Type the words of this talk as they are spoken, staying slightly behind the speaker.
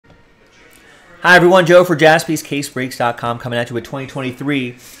Hi everyone, Joe for JaspysCaseBreaks.com coming at you with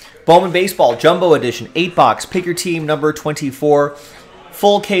 2023 Bowman Baseball Jumbo Edition 8-box. Pick your team number 24.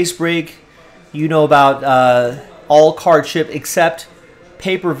 Full case break. You know about all card ship except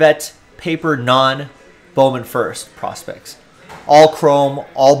paper vet, paper non-Bowman first prospects. All chrome,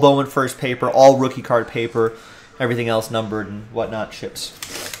 all Bowman first paper, all rookie card paper, everything else numbered and whatnot ships.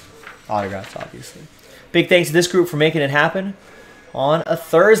 Autographs, obviously. Big thanks to this group for making it happen on a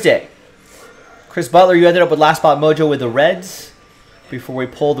Thursday. Chris Butler, you ended up with Last Spot Mojo with the Reds before we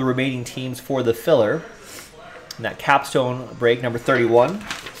pull the remaining teams for the filler. And that capstone break, number 31.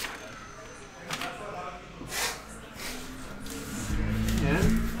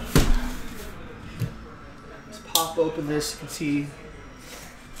 And let's pop open this. You can see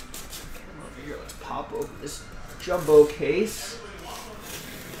over here. Let's pop open this jumbo case.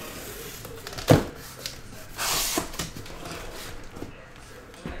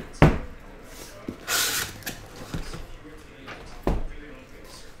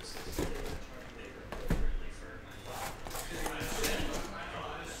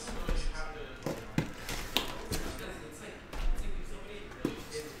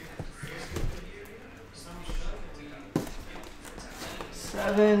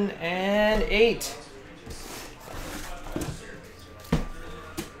 Seven and 8.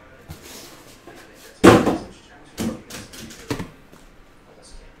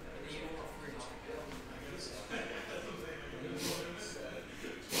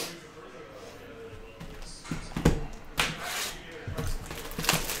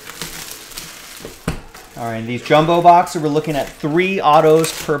 All right, these jumbo boxes, we're looking at 3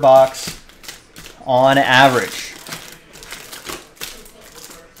 autos per box on average.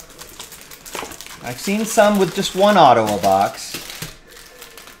 I've seen some with just 1 auto a box.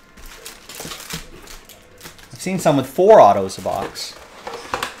 I've seen some with 4 autos a box.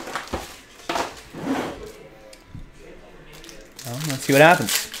 Well, let's see what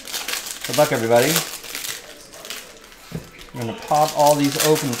happens. Good luck, everybody. I'm going to pop all these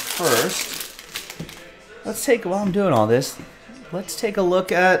open first. Let's take, while I'm doing all this, let's take a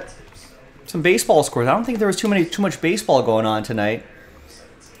look at some baseball scores. I don't think there was too much baseball going on tonight.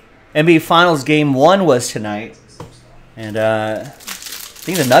 NBA Finals Game 1 was tonight, and I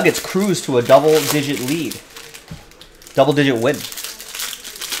think the Nuggets cruised to a double-digit lead, double-digit win.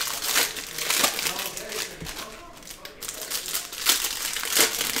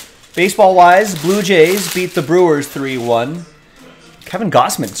 Baseball-wise, Blue Jays beat the Brewers 3-1. Kevin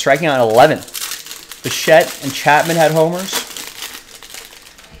Gausman striking out 11. Bichette and Chapman had homers.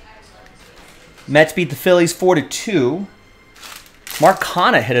 Mets beat the Phillies 4-2. Mark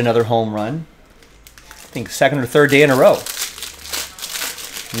Canha hit another home run. I think second or third day in a row.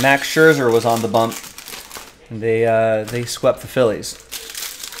 Max Scherzer was on the bump. And they swept the Phillies.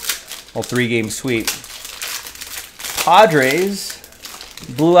 Well, 3-game sweep. Padres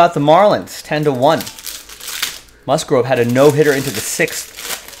blew out the Marlins 10-1. Musgrove had a no-hitter into the 6th.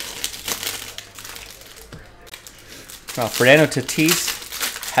 Fernando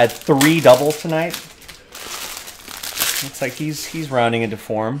Tatis had 3 doubles tonight. Looks like he's rounding into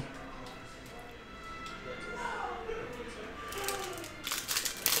form.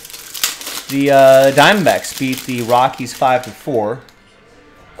 The Diamondbacks beat the Rockies 5-4.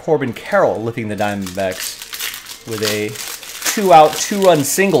 Corbin Carroll lifting the Diamondbacks with a 2-out, 2-run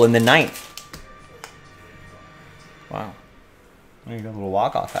single in the 9th. Wow. You got a little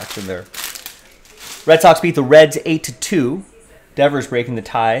walk-off action there. Red Sox beat the Reds 8-2. Devers breaking the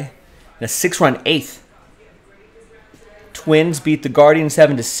tie in a 6-run 8th. Twins beat the Guardians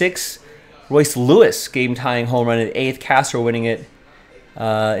 7-6. Royce Lewis game-tying home run in the 8th. Castro winning it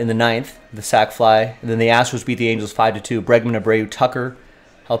in the 9th, the sac fly. And then the Astros beat the Angels 5-2. Bregman, Abreu, Tucker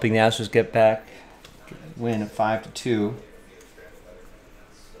helping the Astros get back, win 5-2.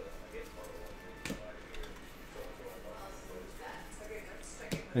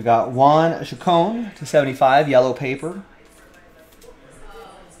 We got Juan Chacon to 75, yellow paper.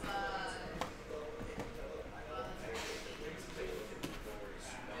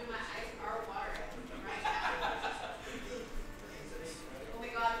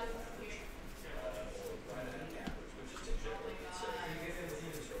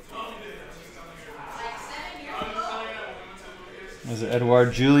 There's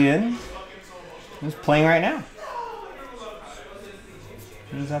Edouard Julien, who's playing right now.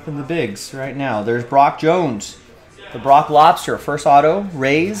 He's up in the bigs right now. There's Brock Jones, the Brock Lobster, first auto,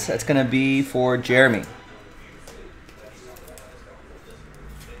 Rays. That's going to be for Jeremy.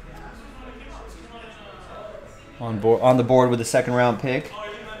 On the board with the second round pick.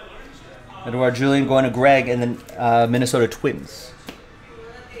 Edouard Julien going to Greg and the Minnesota Twins.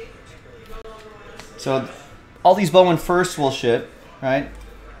 So all these Bowman firsts will ship, right?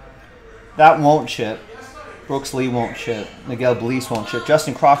 That won't ship. Brooks Lee won't ship. Miguel Blease won't ship.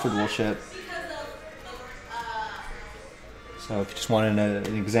 Justin Crawford will ship. So if you just wanted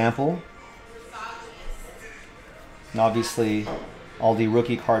an example. And obviously, all the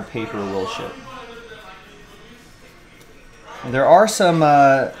rookie card paper will ship. And there are some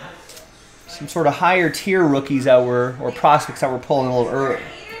sort of higher tier rookies that were, or prospects that were pulling a little early,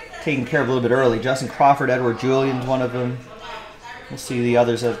 taken care of a little bit early. Justin Crawford, Edward Julian's one of them. We'll see the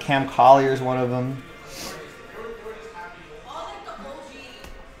others. Cam Collier's one of them.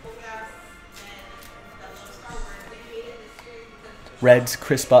 Reds,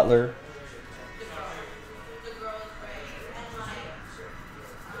 Chris Butler.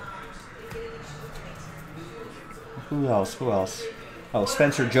 Who else? Who else? Oh,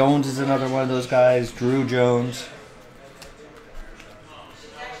 Spencer Jones is another one of those guys. Drew Jones.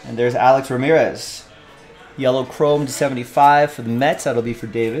 And there's Alex Ramirez. Yellow chrome to 75 for the Mets. That'll be for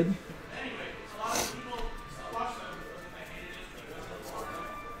David.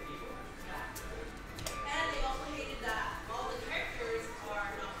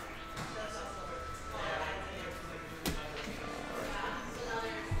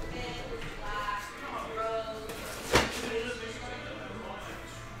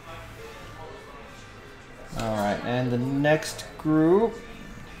 Alright, and the next group.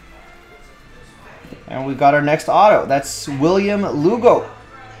 And we got our next auto. That's William Lugo.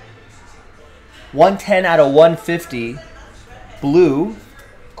 110 out of 150. Blue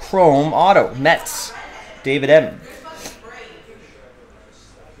chrome auto. Mets. David M.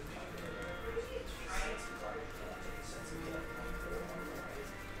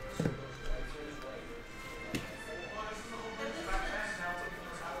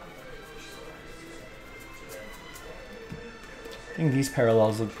 I think these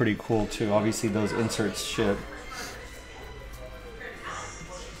parallels look pretty cool too. Obviously those inserts ship.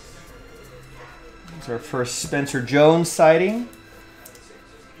 This is our first Spencer Jones sighting.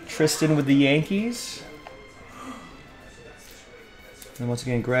 Tristan with the Yankees. And once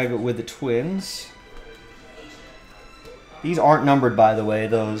again Greg with the Twins. These aren't numbered, by the way,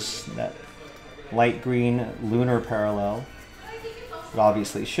 that light green lunar parallel. It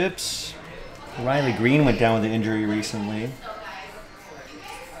obviously ships. Riley Green went down with an injury recently.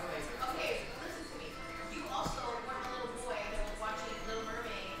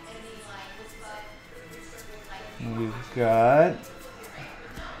 We've got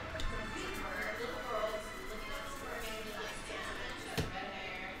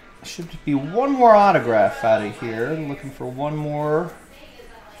should be one more autograph out of here. I'm looking for one more.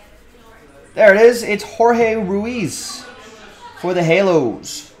 There it is. It's Jorge Ruiz for the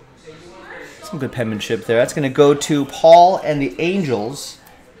Halos. Some good penmanship there. That's going to go to Paul and the Angels,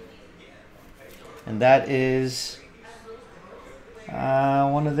 and that is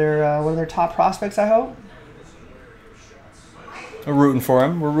one of their top prospects, I hope. We're rooting for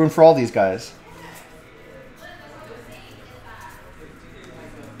him. We're rooting for all these guys.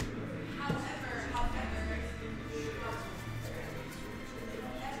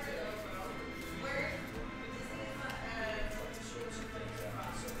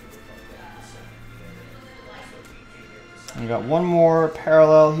 We got one more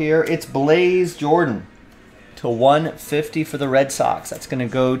parallel here. It's Blaze Jordan to 150 for the Red Sox. That's going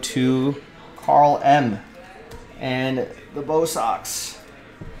to go to Carl M. and the Bo Sox.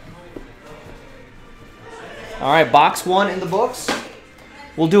 All right, box one in the books.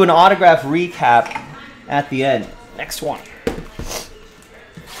 We'll do an autograph recap at the end. Next one.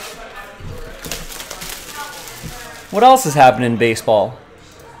 What else is happening in baseball?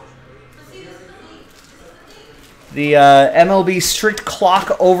 The MLB strict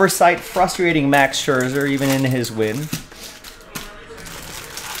clock oversight frustrating Max Scherzer, even in his win.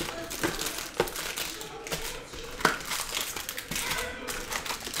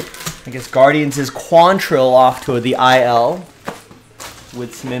 I guess Guardians is Quantrill off to the IL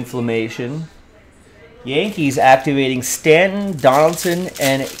with some inflammation. Yankees activating Stanton, Donaldson,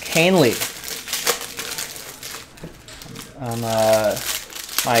 and Canley.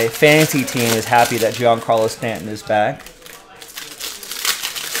 My fantasy team is happy that Giancarlo Stanton is back.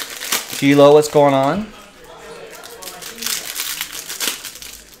 G-Lo, what's going on?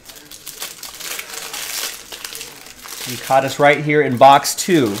 You caught us right here in box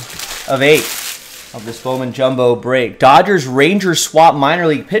 2 of 8 of this Bowman Jumbo break. Dodgers Rangers swap minor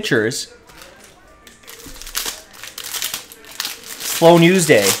league pitchers. Slow news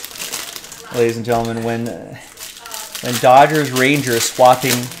day, ladies and gentlemen, when Dodgers Rangers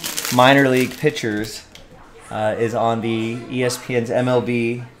swapping minor league pitchers is on the ESPN's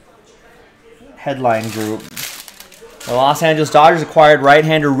MLB headline group. The Los Angeles Dodgers acquired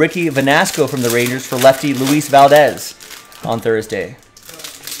right-hander Ricky Vanasco from the Rangers for lefty Luis Valdez on Thursday.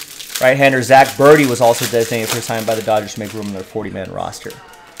 Right-hander Zach Birdie was also designated for signing by the Dodgers to make room in their 40-man roster.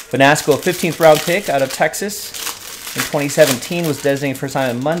 Vanasco, a 15th-round pick out of Texas in 2017, was designated for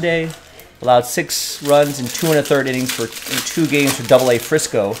assignment Monday. Allowed 6 runs in 2 1/3 innings in 2 games for AA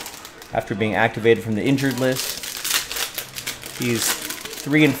Frisco after being activated from the injured list. He's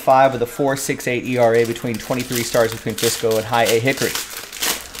 3-5 with a 4.68 ERA between 23 starts between Frisco and High A Hickory.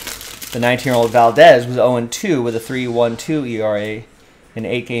 The 19-year-old Valdez was 0-2 with a 3.12 ERA in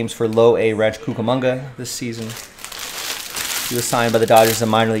 8 games for Low A Ranch Cucamonga this season. He was signed by the Dodgers as a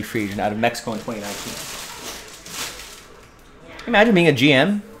minor league free agent out of Mexico in 2019. Imagine being a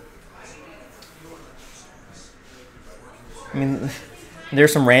GM. I mean,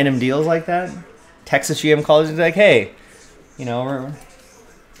 there's some random deals like that. Texas GM calls you like, hey, you know,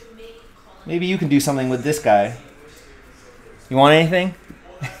 maybe you can do something with this guy. You want anything?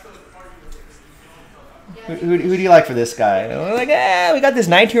 who do you like for this guy? And we're like, we got this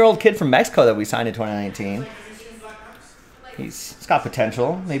 19-year-old kid from Mexico that we signed in 2019. He's got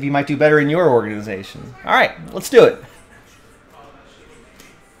potential. Maybe he might do better in your organization. All right, let's do it.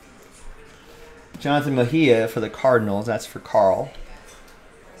 Jonathan Mejia for the Cardinals. That's for Carl.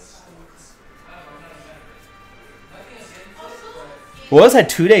 Willis had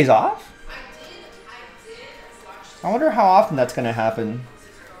 2 days off? I wonder how often that's going to happen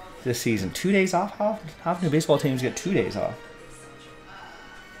this season. 2 days off? How often do baseball teams get 2 days off?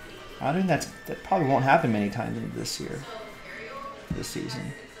 I think that probably won't happen many times this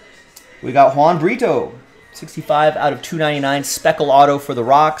season. We got Juan Brito, 65 out of 299, Speckle Auto for the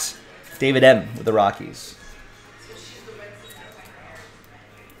Rocks. David M. with the Rockies.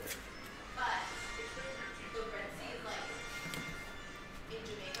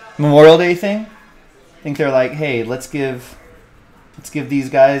 Memorial Day thing? I think they're like, hey, let's give these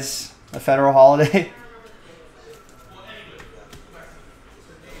guys a federal holiday.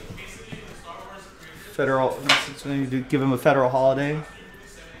 Give them a federal holiday.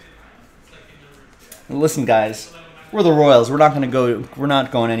 Listen, guys, we're the Royals. We're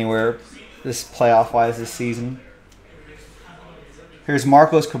not going anywhere this playoff-wise this season. Here's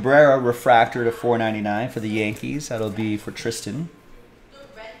Marcos Cabrera, refractor to $4.99 for the Yankees. That'll be for Tristan.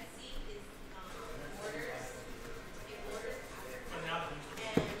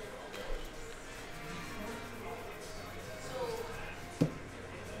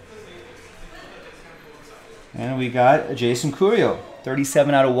 And we got Jason Curio,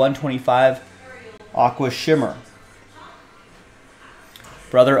 37 out of 125, Aqua Shimmer.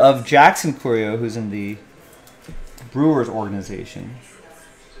 Brother of Jackson Curio, who's in the Brewers organization.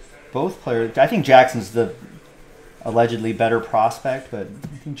 Both players. I think Jackson's the allegedly better prospect, but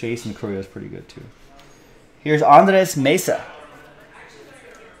I think Jason Curio is pretty good too. Here's Andres Mesa.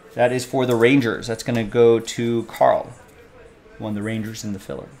 That is for the Rangers. That's going to go to Carl. Won the Rangers in the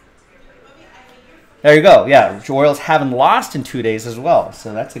filler. There you go. Yeah, the Royals haven't lost in 2 days as well,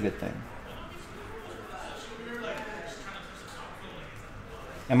 so that's a good thing.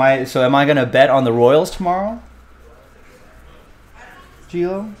 Am I going to bet on the Royals tomorrow?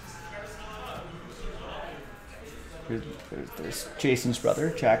 Gilo? There's Jason's brother,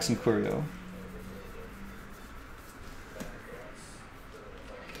 Jackson Curio.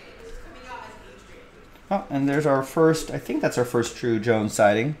 Oh, and there's our first, I think that's our first Drew Jones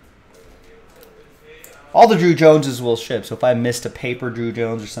sighting. All the Drew Joneses will ship, so if I missed a paper Drew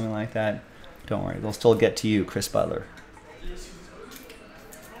Jones or something like that, don't worry. They'll still get to you, Chris Butler.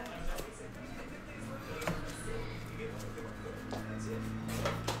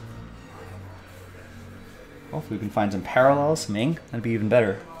 Hopefully we can find some parallels, some ink. That'd be even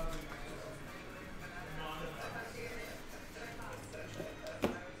better.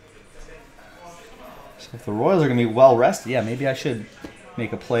 So if the Royals are going to be well rested, yeah, maybe I should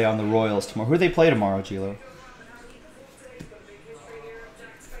make a play on the Royals tomorrow. Who do they play tomorrow, Gilo?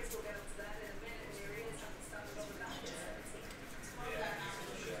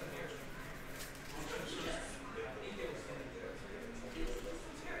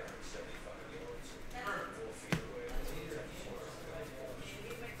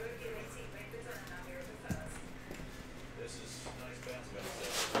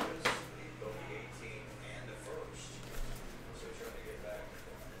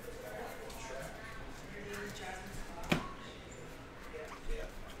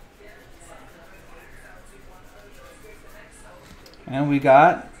 And we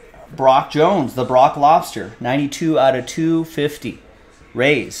got Brock Jones, the Brock Lobster, 92 out of 250.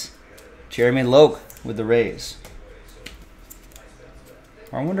 Rays. Jeremy Loke with the Rays.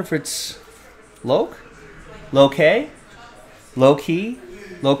 I wonder if it's Loke? Loke? Low-key?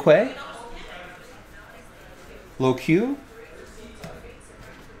 Loque? Low-Q?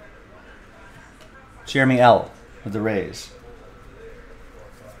 Jeremy L. with the Rays.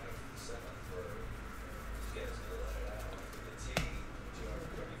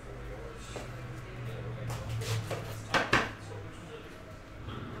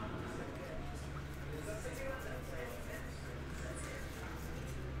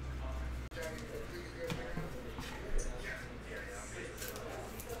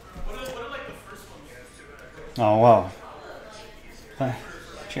 Oh, wow.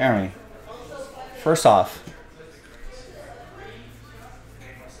 Jeremy, first off,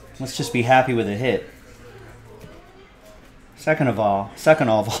 let's just be happy with a hit. Second of all,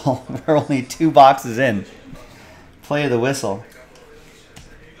 we're only 2 boxes in. Play of the whistle.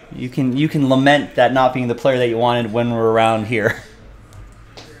 You can lament that not being the player that you wanted when we're around here.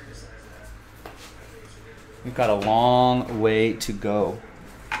 We've got a long way to go.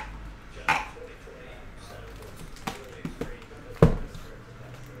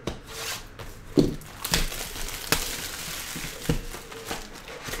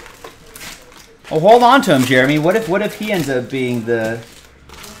 Oh, hold on to him, Jeremy. What if he ends up being the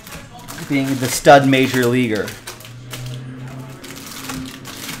stud major leaguer?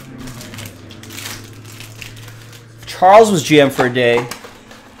 Charles was GM for a day.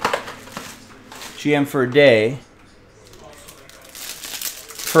 GM for a day.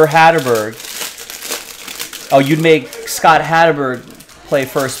 For Hatterberg. Oh, you'd make Scott Hatterberg play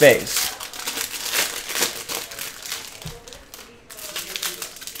first base.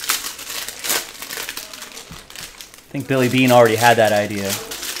 I think Billy Beane already had that idea.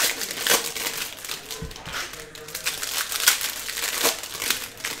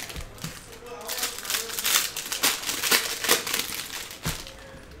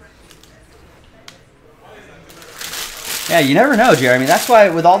 Yeah, you never know, Jeremy. That's why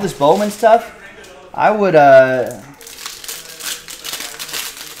with all this Bowman stuff, I would,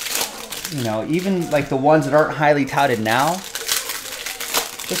 you know, even like the ones that aren't highly touted now,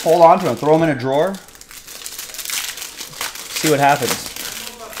 just hold on to them. Throw them in a drawer. See what happens.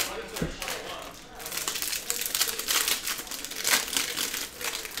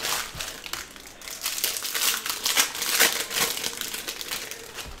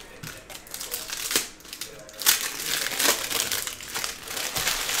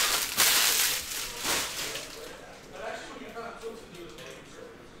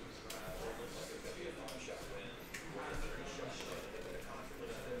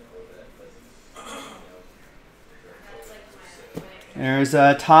 There's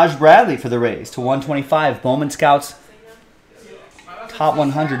Taj Bradley for the Rays to 125. Bowman Scouts top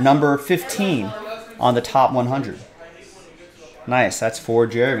 100, number 15 on the top 100. Nice, that's for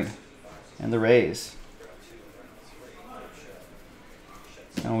Jeremy and the Rays.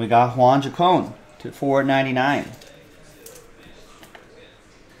 And we got Juan Jacone to 499.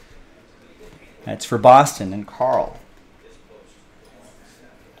 That's for Boston and Carl.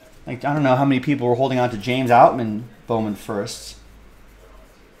 Like, I don't know how many people were holding on to James Outman Bowman firsts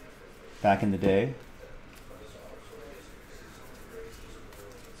back in the day.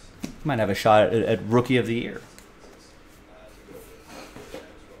 Might have a shot at Rookie of the Year.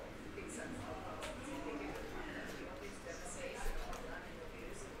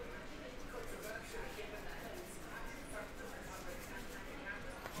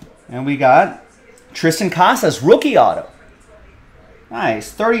 And we got Tristan Casas, rookie auto.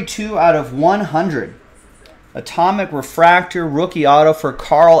 Nice, 32 out of 100. Atomic Refractor rookie auto for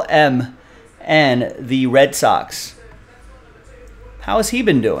Carl M. and the Red Sox. How has he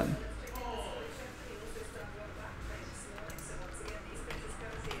been doing?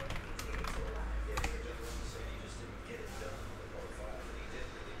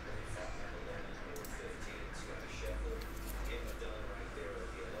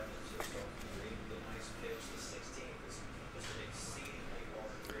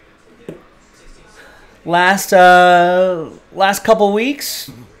 Last couple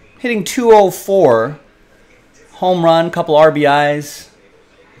weeks, hitting 204, home run, couple RBIs,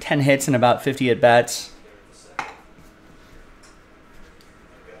 10 hits and about 50 at bats.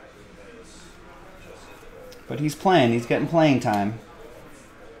 But he's playing, he's getting playing time.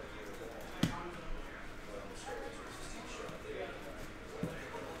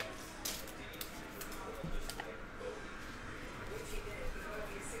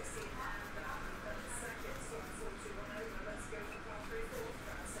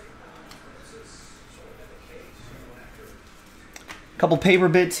 Couple paper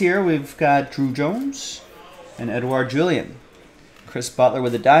bits here. We've got Drew Jones and Edouard Julien. Chris Butler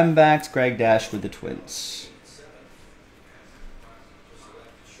with the Diamondbacks, Greg Dash with the Twins.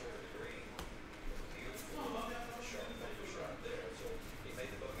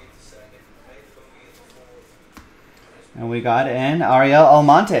 And we got an Ariel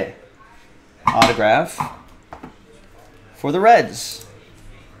Almonte autograph for the Reds.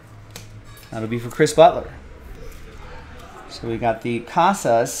 That'll be for Chris Butler. So we got the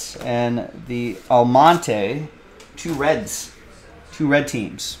Casas and the Almonte, two Reds, two Red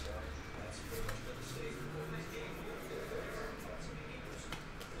teams.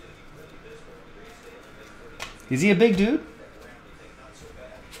 Is he a big dude?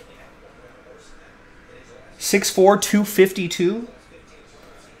 6'4", 252.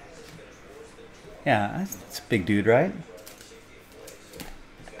 Yeah, that's a big dude, right?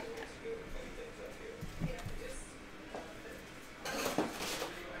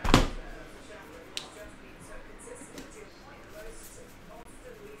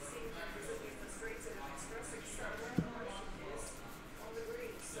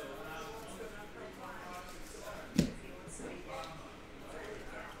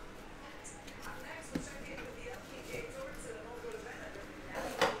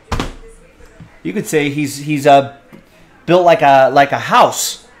 You could say he's built like a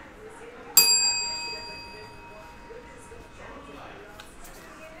house.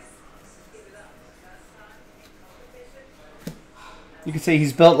 You could say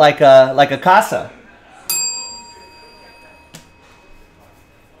he's built like a casa.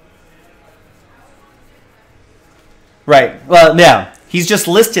 Right. Well, yeah. He's just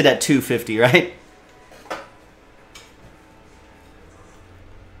listed at 250, right?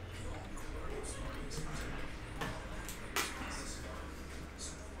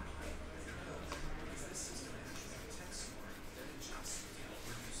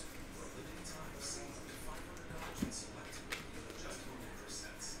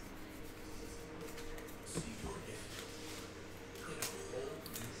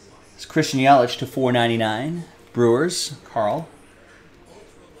 Christian Yelich to 499. Brewers, Carl.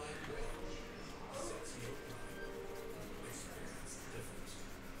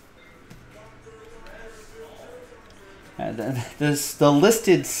 The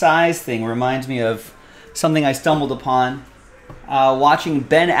listed size thing reminds me of something I stumbled upon watching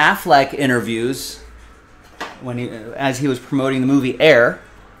Ben Affleck interviews as he was promoting the movie Air.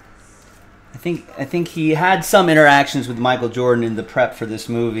 I think he had some interactions with Michael Jordan in the prep for this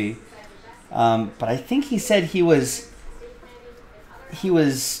movie. But I think he said he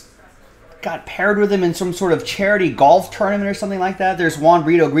got paired with him in some sort of charity golf tournament or something like that. There's Juan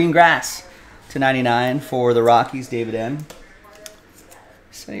Brito green grass to 99 for the Rockies, David M.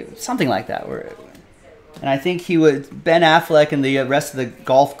 So, something like that. And I think Ben Affleck and the rest of the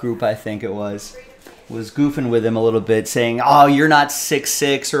golf group, I think it was goofing with him a little bit, saying, "Oh, you're not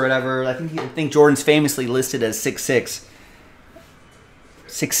 6'6" or whatever." I think Jordan's famously listed as 6'6".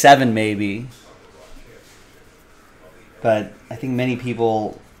 6'7" maybe, but I think many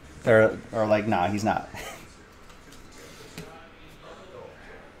people are like, nah, he's not.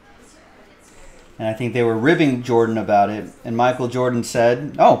 And I think they were ribbing Jordan about it, and Michael Jordan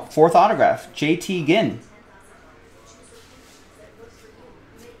said, "Oh, fourth autograph, JT Ginn."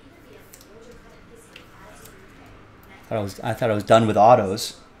 I thought I was done with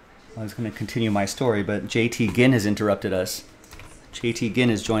autos. I was going to continue my story, but JT Ginn has interrupted us. JT Ginn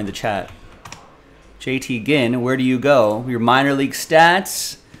has joined the chat. JT Ginn, where do you go? Your minor league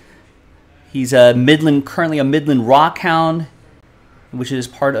stats. He's currently a Midland Rockhound, which is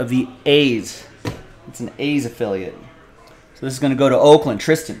part of the A's. It's an A's affiliate. So this is going to go to Oakland.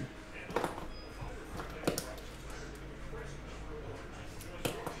 Tristan.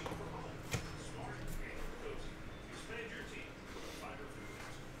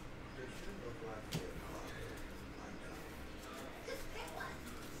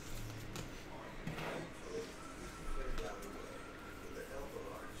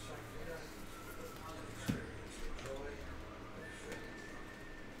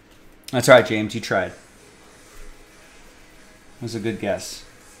 That's all right, James. You tried. It was a good guess.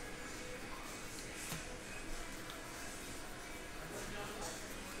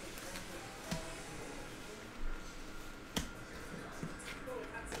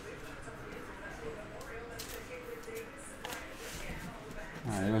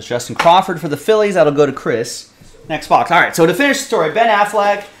 All right, there was Justin Crawford for the Phillies. That'll go to Chris. Next box. All right, so to finish the story, Ben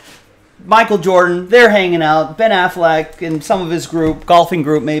Affleck, Michael Jordan, they're hanging out. Ben Affleck and some of his group, golfing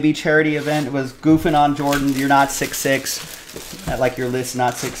group maybe, charity event, was goofing on Jordan. You're not 6'6", like your list,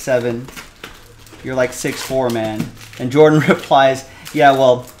 not 6'7". You're like 6'4", man. And Jordan replies, yeah,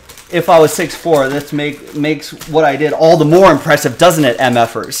 well, if I was 6'4", this makes what I did all the more impressive, doesn't it,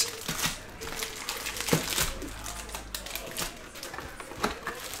 MFers?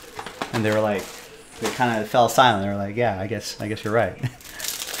 And they were like, they kind of fell silent. They were like, yeah, I guess you're right. I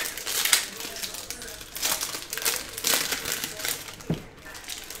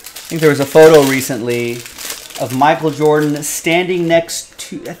think there was a photo recently of Michael Jordan standing next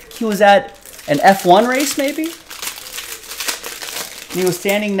to, I think he was at an F1 race maybe? And he was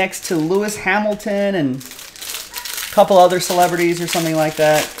standing next to Lewis Hamilton and a couple other celebrities or something like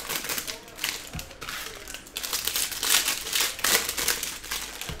that.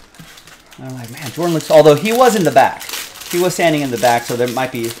 And I'm like, man, Jordan looks, although he was in the back. He was standing in the back, so there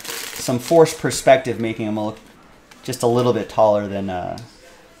might be some forced perspective making him look just a little bit taller than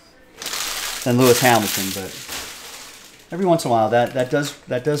Lewis Hamilton, but every once in a while that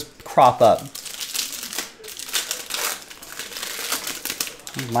does crop up.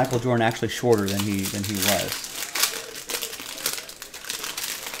 Michael Jordan actually shorter than he was.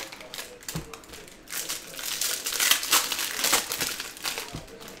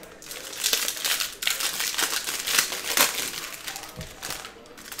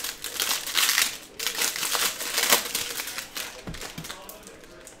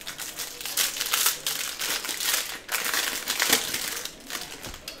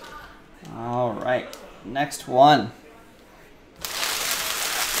 All right, next one.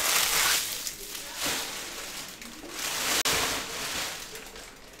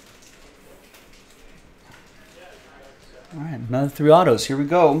 All right, another 3 autos. Here we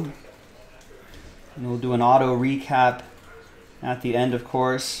go. And we'll do an auto recap at the end, of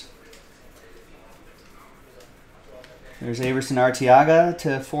course. There's Averson Arteaga to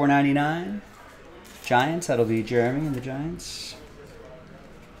 $4.99. Giants, that'll be Jeremy and the Giants.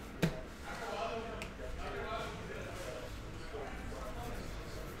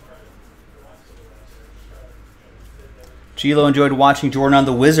 Gilo enjoyed watching Jordan on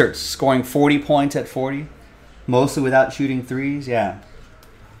the Wizards, scoring 40 points at 40. Mostly without shooting threes, yeah.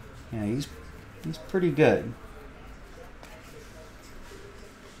 Yeah, he's pretty good.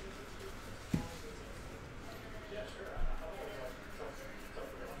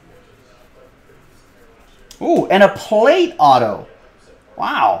 Ooh, and a plate auto.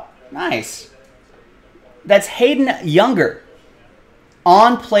 Wow, nice. That's Hayden Younger.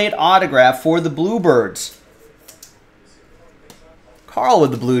 On plate autograph for the Bluebirds. Carl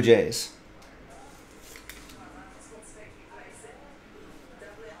with the Blue Jays.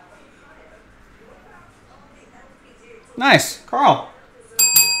 Nice, Carl.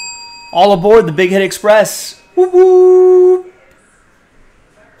 All aboard the Big Hit Express. Woo woo.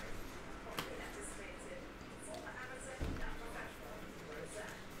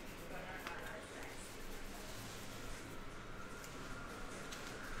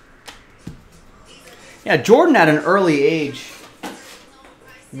 Yeah, Jordan at an early age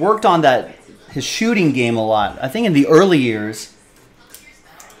worked on his shooting game a lot. I think in the early years,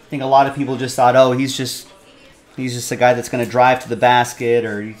 I think a lot of people just thought, oh, he's just a guy that's going to drive to the basket,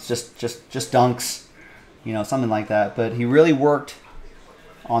 or he's just dunks, you know, something like that. But he really worked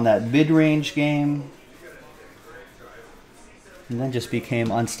on that mid-range game and then just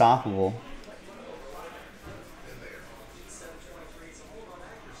became unstoppable.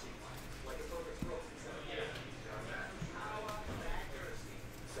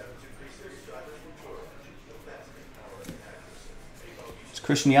 It's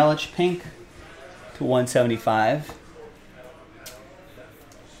Christian Yelich, pink, to 175.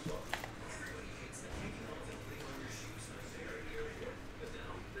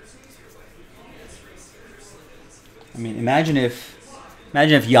 I mean, imagine if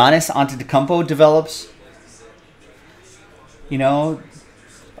Giannis Antetokounmpo develops, you know,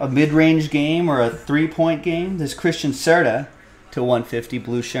 a mid-range game or a three-point game. There's Christian Serta to 150,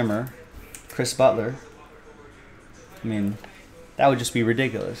 blue shimmer. Chris Butler. I mean, that would just be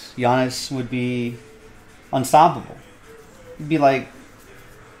ridiculous. Giannis would be unstoppable. He'd be like,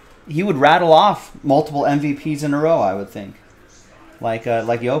 he would rattle off multiple MVPs in a row, I would think, like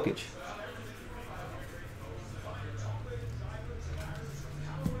Jokic.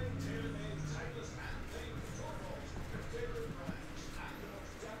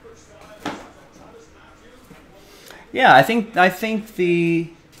 Yeah, I think the,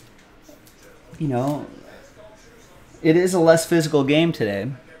 you know, it is a less physical game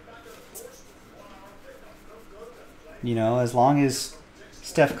today. You know, as long as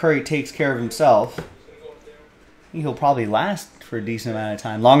Steph Curry takes care of himself, I think he'll probably last for a decent amount of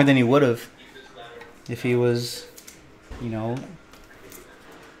time, longer than he would have if he was, you know,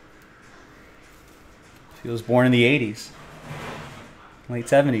 if he was born in the 80s. Late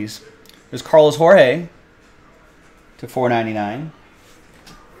 70s. There's Carlos Jorge to 499.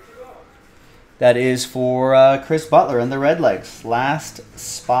 That is for Chris Butler and the Redlegs. Last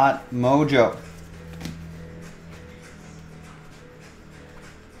spot mojo.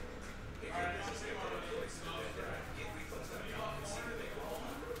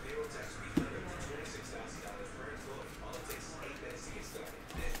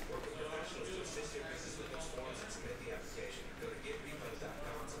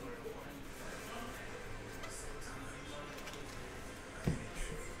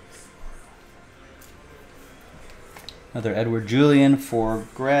 Another Edward Julian for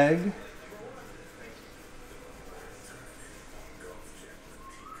Greg.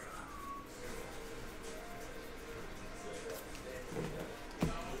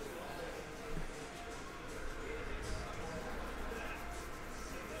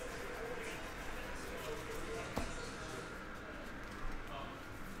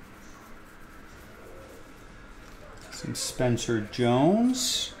 Some Spencer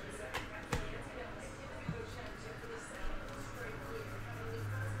Jones.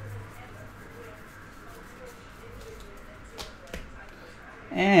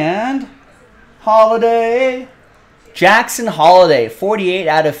 And Holiday. Jackson Holiday, 48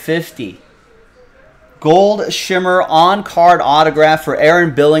 out of 50. Gold Shimmer on-card autograph for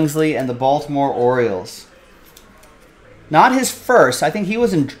Aaron Billingsley and the Baltimore Orioles. Not his first. I think he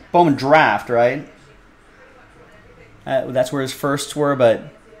was in Bowman Draft, right? That's where his firsts were, but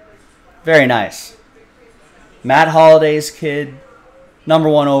very nice. Matt Holiday's kid.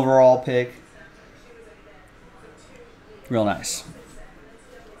 #1 overall pick. Real nice.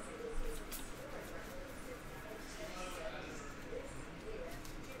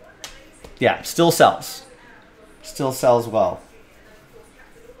 Yeah, still sells. Still sells well.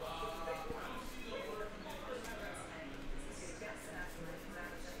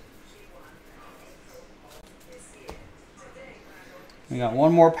 We got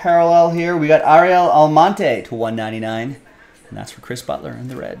one more parallel here. We got Ariel Almonte to 199. And that's for Chris Butler and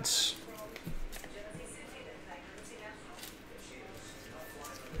the Reds.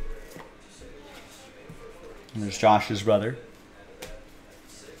 And there's Josh's brother.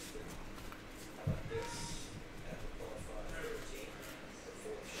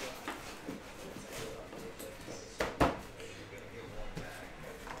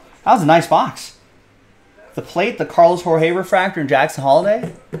 That was a nice box. The plate, the Carlos Jorge refractor, and Jackson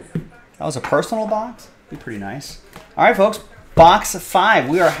Holiday. That was a personal box. Be pretty nice. All right, folks. Box 5.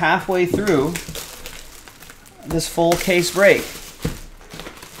 We are halfway through this full case break.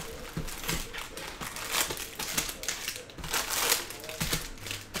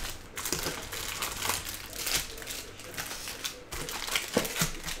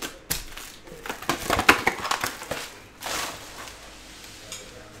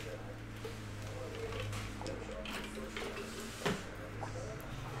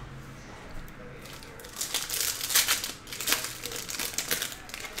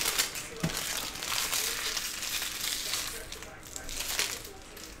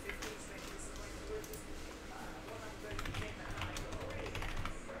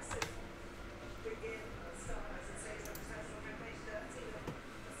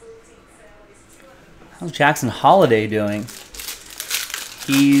 How's Jackson Holiday doing?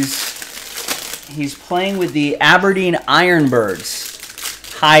 He's playing with the Aberdeen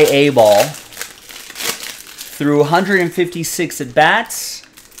Ironbirds, high A ball, through 156 at bats.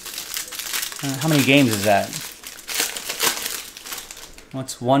 How many games is that?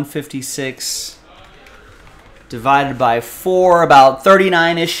 What's 156 divided by 4? About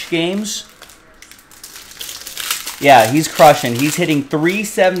 39-ish games. Yeah, he's crushing. He's hitting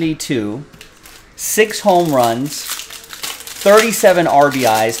 372. 6 home runs, 37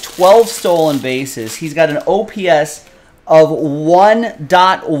 RBIs, 12 stolen bases. He's got an OPS of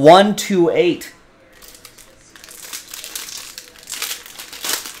 1.128.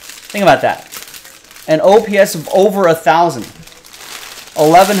 Think about that. An OPS of over 1,000.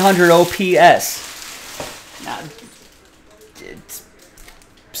 1,100 OPS. Now, it's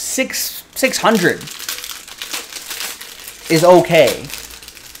 600 is okay.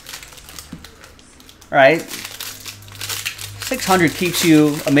 Right? 600 keeps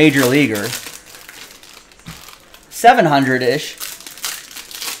you a major leaguer. 700-ish.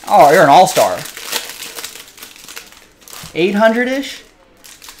 Oh, you're an all-star. 800-ish.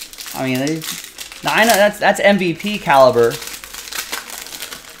 I mean, that's MVP caliber.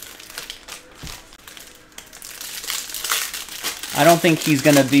 I don't think he's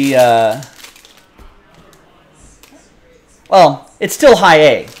going to be. Well, it's still high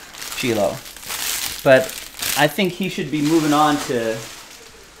A, Chilo. But I think he should be moving on to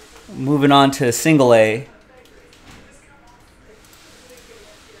Moving on to single A.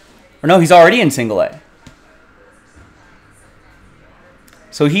 Or no, he's already in single A.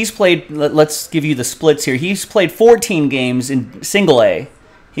 So he's played, let's give you the splits here. He's played 14 games in single A.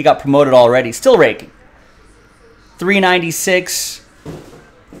 He got promoted already. Still raking. 396,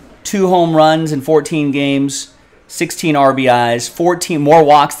 2 home runs in 14 games, 16 RBIs, 14 more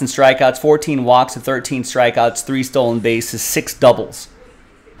walks than strikeouts, 14 walks and 13 strikeouts, 3 stolen bases, 6 doubles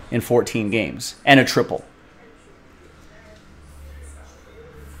in 14 games, and a triple.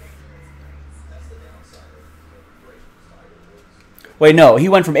 Wait, no, he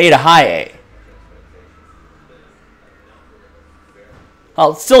went from A to high A.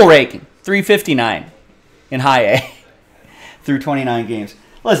 Oh, still raking. 359 in high A through 29 games.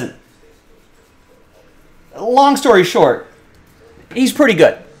 Listen, long story short, he's pretty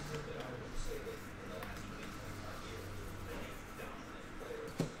good.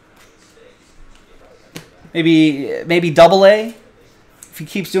 Maybe double A if he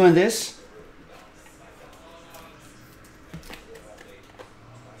keeps doing this.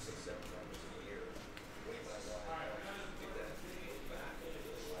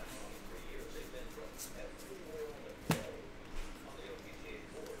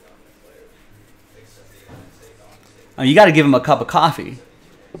 I mean, you got to give him a cup of coffee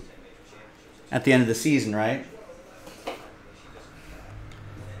at the end of the season, right?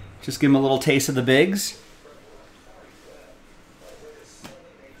 Just give him a little taste of the bigs.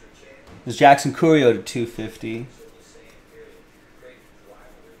 There's Jackson Curio to 250.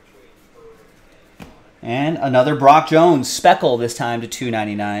 And another Brock Jones, Speckle this time to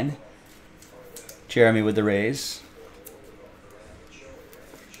 299. Jeremy with the Rays.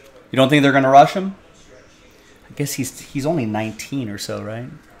 You don't think they're going to rush him? I guess he's only 19 or so, right?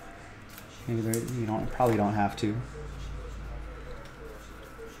 Maybe you probably don't have to.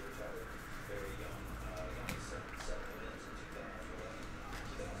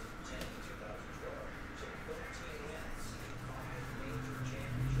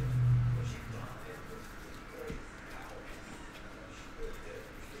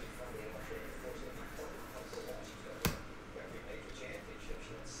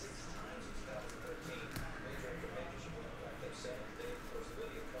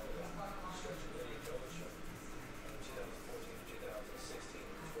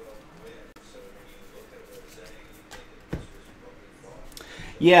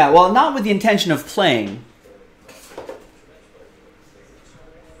 Yeah, well, not with the intention of playing.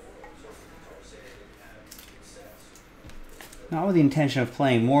 Not with the intention of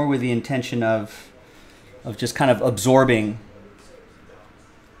playing, more with the intention of just kind of absorbing,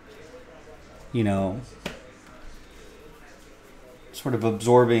 you know, sort of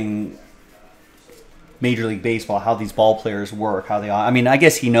absorbing Major League Baseball, how these ball players work, how they. I mean, I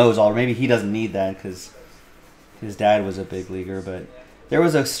guess he knows all. Maybe he doesn't need that because his dad was a big leaguer, but. There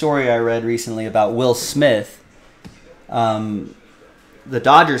was a story I read recently about Will Smith, the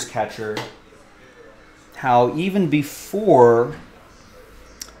Dodgers catcher, how even before,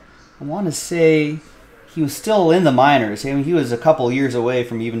 I want to say, he was still in the minors. I mean, he was a couple years away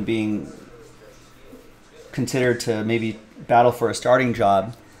from even being considered to maybe battle for a starting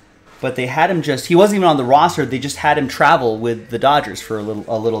job. But they had him he wasn't even on the roster. They just had him travel with the Dodgers for a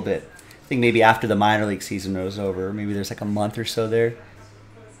little bit. I think maybe after the minor league season was over. Maybe there's like a month or so there.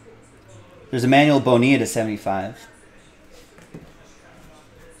 There's Emmanuel Bonilla to 75.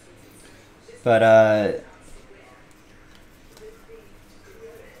 But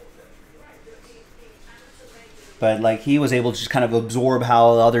like he was able to just kind of absorb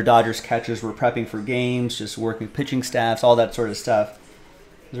how the other Dodgers catchers were prepping for games, just working with pitching staffs, all that sort of stuff.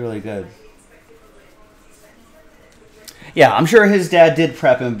 It was really good. Yeah, I'm sure his dad did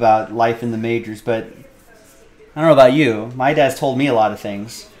prep him about life in the majors, but I don't know about you. My dad's told me a lot of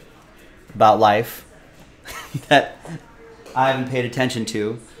things about life that I haven't paid attention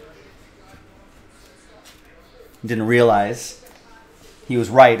to. Didn't realize he was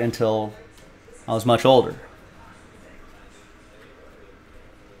right until I was much older.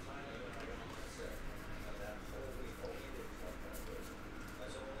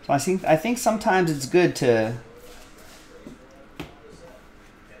 So I think sometimes it's good to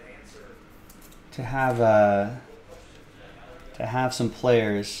have some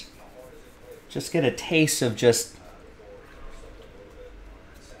players just get a taste of just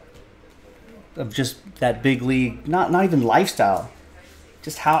that big league, not even lifestyle,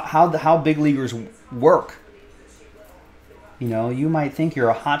 just how big leaguers work. You know, you might think you're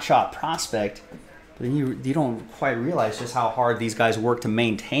a hotshot prospect, but then you don't quite realize just how hard these guys work to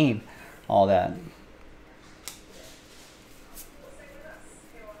maintain all that.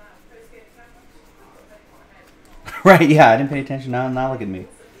 Right, yeah, I didn't pay attention. Now look at me.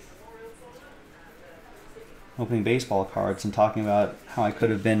 Opening baseball cards and talking about how I could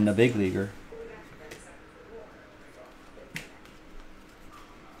have been a big leaguer.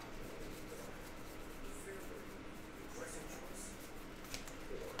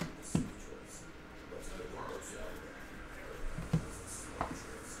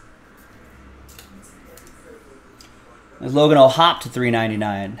 Logan O hopped to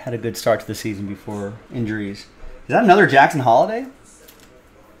 $3.99. Had a good start to the season before injuries. Is that another Jackson Holiday?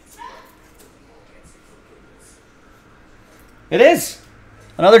 It is.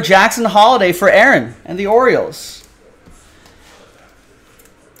 Another Jackson Holiday for Aaron and the Orioles.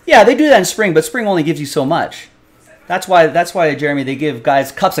 Yeah, they do that in spring, but spring only gives you so much. That's why, Jeremy, they give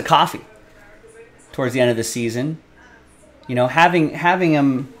guys cups of coffee towards the end of the season. You know, having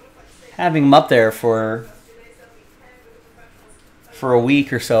him up there for a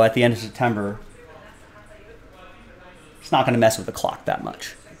week or so at the end of September, it's not going to mess with the clock that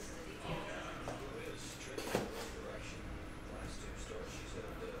much.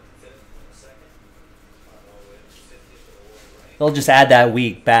 They'll just add that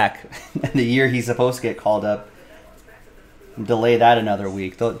week back the year he's supposed to get called up and delay that another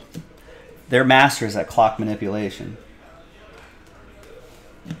week. They're masters at clock manipulation.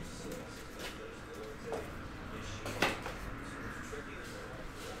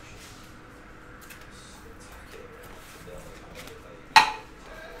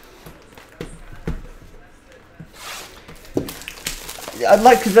 I'd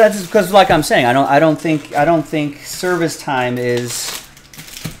like because like I'm saying, I don't think service time is.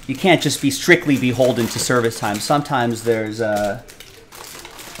 You can't just be strictly beholden to service time. Sometimes there's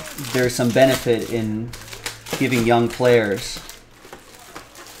some benefit in giving young players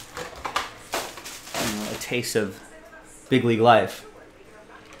a taste of big league life,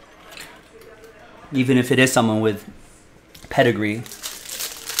 even if it is someone with pedigree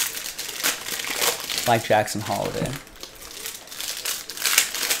like Jackson Holiday.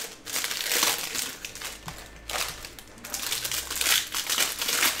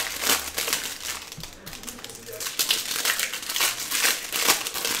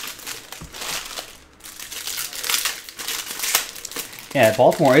 Yeah,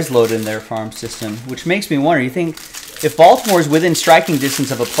 Baltimore is loaded in their farm system, which makes me wonder, you think if Baltimore is within striking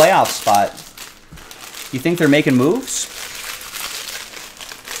distance of a playoff spot, you think they're making moves?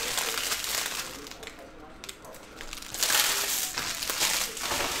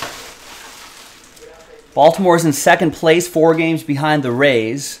 Baltimore's in second place, 4 games behind the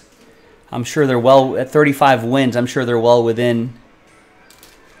Rays. I'm sure they're well at 35 wins. I'm sure they're well within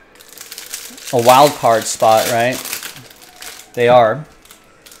a wild card spot, right? They are.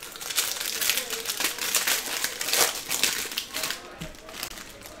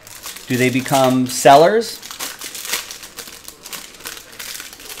 Do they become sellers?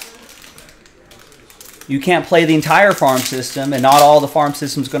 You can't play the entire farm system, and not all the farm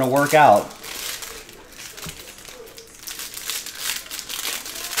system is going to work out.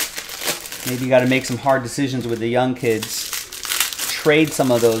 Maybe you got to make some hard decisions with the young kids. Trade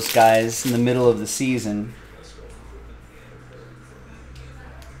some of those guys in the middle of the season.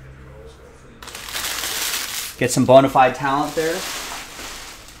 Get some bona fide talent there.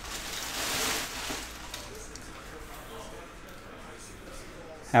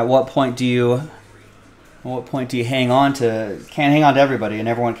 At what point do you hang on to? Can't hang on to everybody, and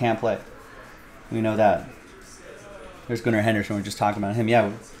everyone can't play. We know that. There's Gunnar Henderson. We're just talking about him. Yeah.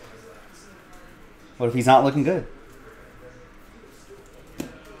 What if he's not looking good?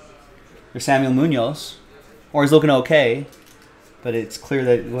 There's Samuel Munoz, or he's looking okay, but it's clear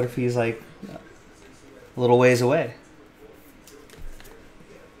that what if he's like a little ways away?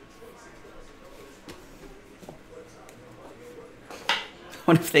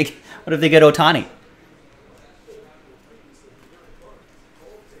 What if they get Ohtani?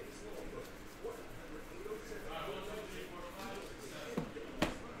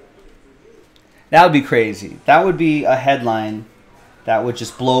 That would be crazy. That would be a headline that would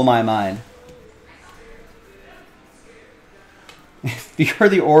just blow my mind. If you're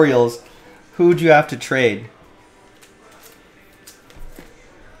the Orioles, who would you have to trade?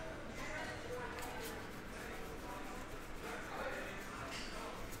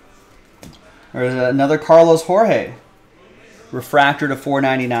 There's another Carlos Jorge. Refractor to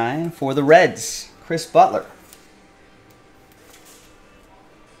 $4.99 for the Reds. Chris Butler.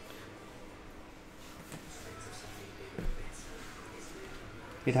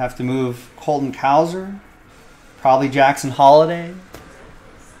 You'd have to move Colton Cowser. Probably Jackson Holiday.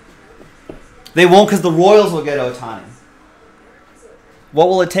 They won't because the Royals will get Ohtani. What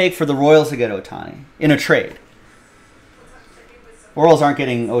will it take for the Royals to get Ohtani in a trade? Orioles aren't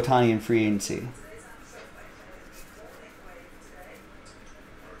getting Ohtani in free agency.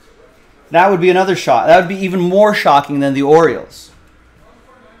 That would be another shock. That would be even more shocking than the Orioles.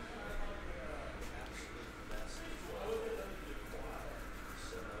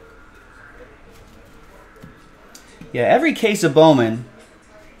 Yeah, every case of Bowman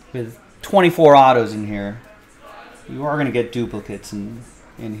with 24 autos in here, you are going to get duplicates in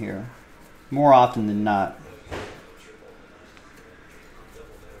here more often than not.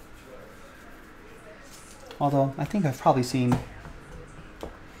 Although, I think I've probably seen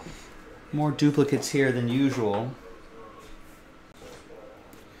more duplicates here than usual.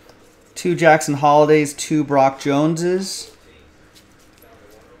 2 Jackson Holidays, 2 Brock Joneses.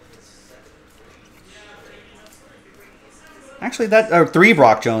 Actually, or 3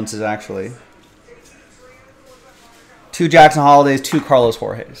 Brock Joneses, actually. 2 Jackson Holidays, 2 Carlos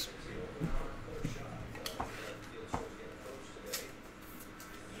Jorges.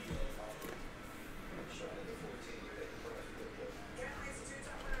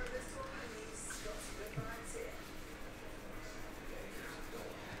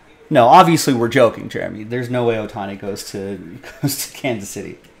 No, obviously we're joking, Jeremy. There's no way Ohtani goes to Kansas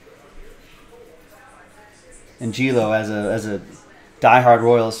City. And Gilo, as a diehard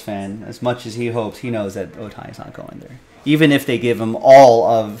Royals fan, as much as he hopes, he knows that Ohtani's not going there. Even if they give him all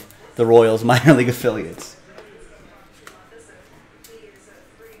of the Royals' minor league affiliates.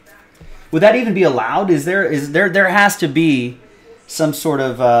 Would that even be allowed? There has to be some sort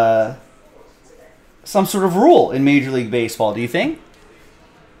of rule in Major League Baseball, do you think?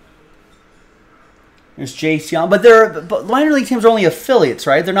 There's Jace Young, but minor league teams are only affiliates,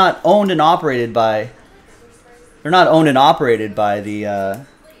 right? They're not owned and operated by. They're not owned and operated by the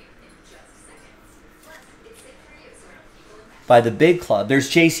big club. There's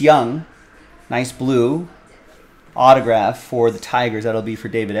Jace Young, nice blue autograph for the Tigers. That'll be for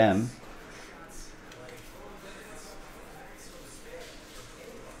David M.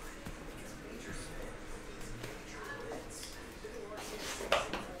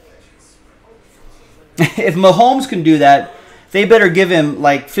 If Mahomes can do that, they better give him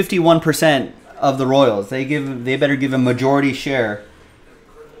like 51% of the Royals. They better give him majority share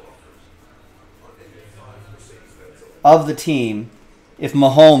of the team. If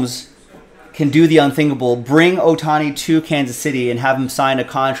Mahomes can do the unthinkable, bring Ohtani to Kansas City and have him sign a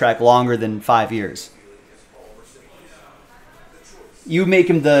contract longer than 5 years. You make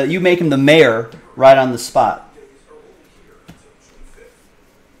him the mayor right on the spot.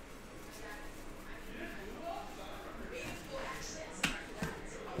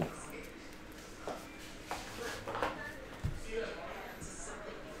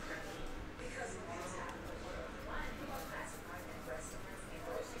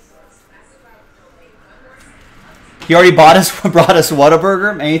 He already brought us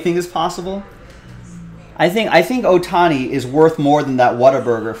Whataburger. Anything is possible. I think Ohtani is worth more than that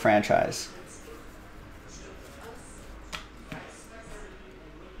Whataburger franchise.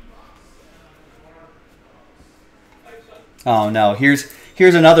 Oh no! Here's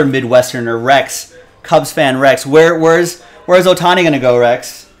another Midwesterner, Rex, Cubs fan Rex. Where's Ohtani gonna go,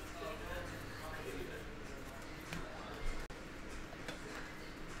 Rex?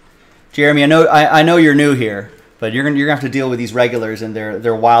 Jeremy, I know you're new here. But you're gonna have to deal with these regulars and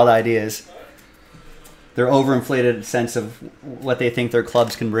their wild ideas, their overinflated sense of what they think their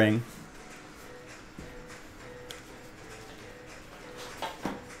clubs can bring.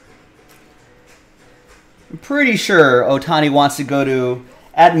 I'm pretty sure Ohtani wants to go to,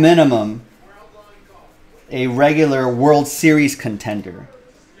 at minimum, a regular World Series contender.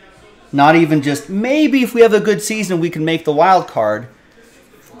 Not even just maybe if we have a good season we can make the wild card.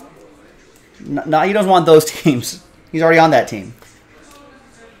 No, he doesn't want those teams. He's already on that team.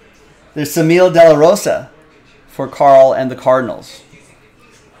 There's Samil De La Rosa for Carl and the Cardinals.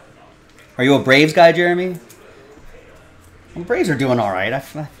 Are you a Braves guy, Jeremy? Well, Braves are doing all right.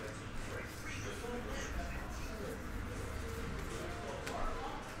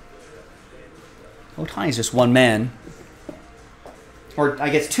 Ohtani's just one man. Or, I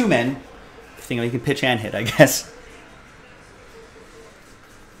guess, 2 men. I think he can pitch and hit, I guess.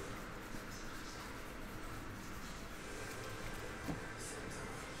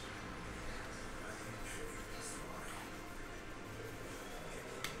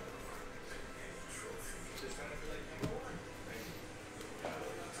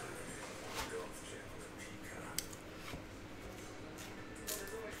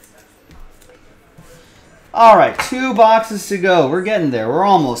 All right, 2 boxes to go. We're getting there. We're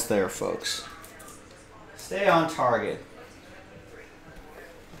almost there, folks. Stay on target.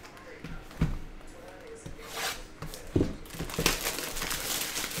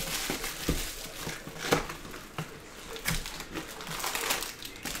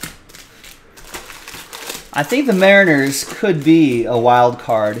 I think the Mariners could be a wild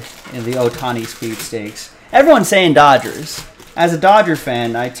card in the Ohtani sweepstakes. Everyone's saying Dodgers. As a Dodger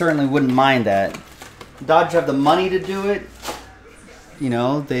fan, I certainly wouldn't mind that. The Dodgers have the money to do it. You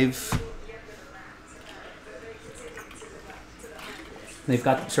know, they've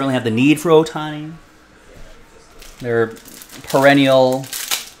got certainly have the need for Ohtani. They're perennial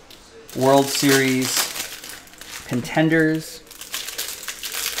World Series contenders.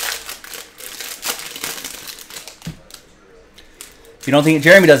 You don't think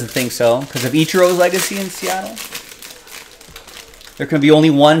Jeremy doesn't think so because of Ichiro's legacy in Seattle? There can be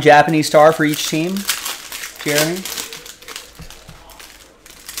only one Japanese star for each team, Jeremy.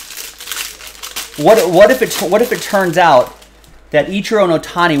 What if it turns out that Ichiro and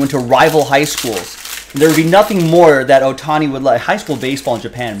Ohtani went to rival high schools? And there would be nothing more that Ohtani would like. High school baseball in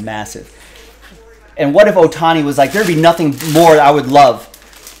Japan, massive. And what if Ohtani was like, there'd be nothing more that I would love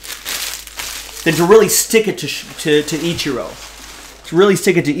than to really stick it to Ichiro. To really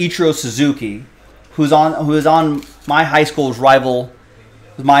stick it to Ichiro Suzuki, who is on my high school's rival,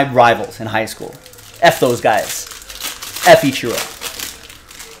 my rivals in high school. F those guys. F Ichiro.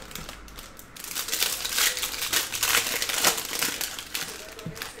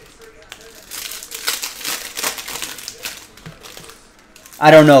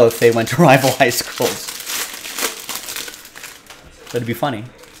 I don't know if they went to rival high schools. But it'd be funny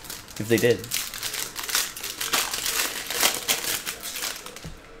if they did.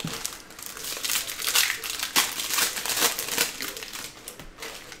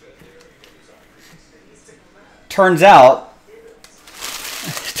 Turns out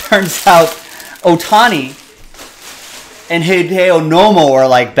Ohtani and Hideo Nomo are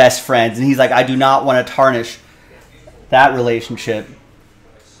like best friends, and he's like, I do not want to tarnish that relationship.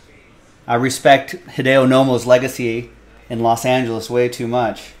 I respect Hideo Nomo's legacy in Los Angeles way too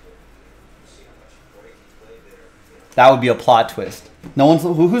much. That would be a plot twist.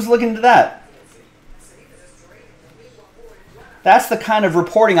 Who's looking into that? That's the kind of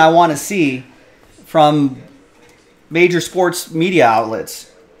reporting I want to see from major sports media outlets.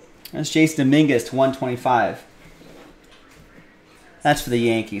 That's Jason Dominguez to 125. That's for the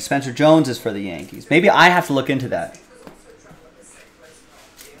Yankees. Spencer Jones is for the Yankees. Maybe I have to look into that.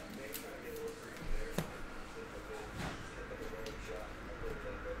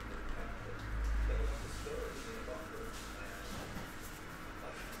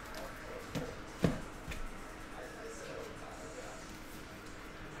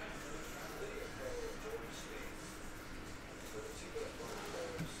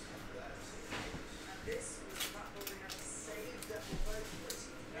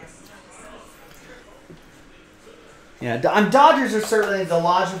 Yeah, Dodgers are certainly the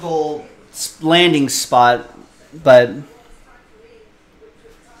logical landing spot, but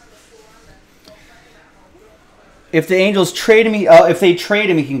if the Angels trade him, if they trade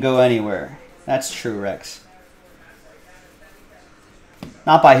him, he can go anywhere. That's true, Rex.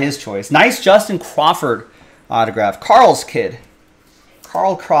 Not by his choice. Nice Justin Crawford autograph. Carl's kid.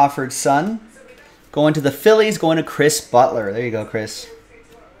 Carl Crawford's son. Going to the Phillies, going to Chris Butler. There you go, Chris.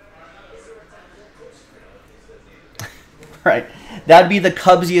 Right. That'd be the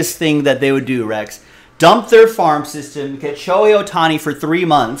Cubsiest thing that they would do, Rex. Dump their farm system, get Shohei Ohtani for 3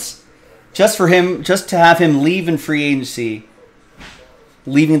 months, just to have him leave in free agency,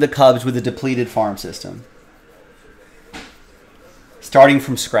 leaving the Cubs with a depleted farm system. Starting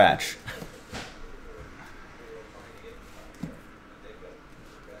from scratch.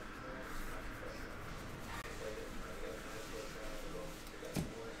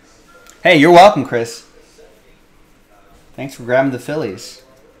 Hey, you're welcome, Chris. Thanks for grabbing the Phillies.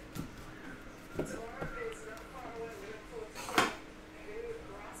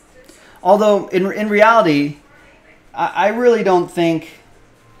 Although, in reality, I really don't think...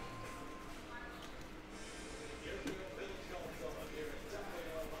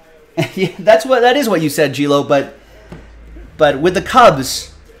 yeah, that is what you said, Gilo, but with the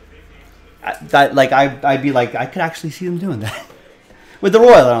Cubs, I'd be like, I could actually see them doing that. With the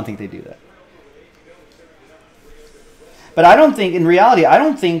Royals, I don't think they do that. But I don't think, in reality, I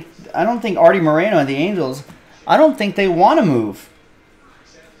don't think Artie Moreno and the Angels, I don't think they want to move.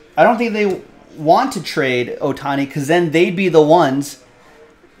 I don't think they want to trade Ohtani because then they'd be the ones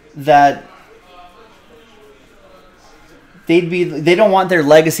that they don't want their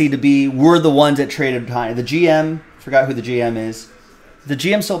legacy to be, we're the ones that traded Ohtani. The GM, forgot who the GM is. Is the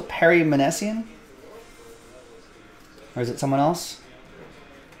GM still Perry Manessian? Or is it someone else?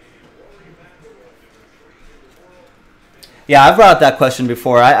 Yeah, I've brought up that question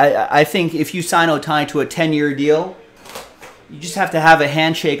before. I think if you sign Ohtani to a 10-year deal, you just have to have a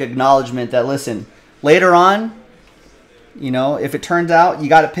handshake acknowledgement that, listen, later on, you know, if it turns out you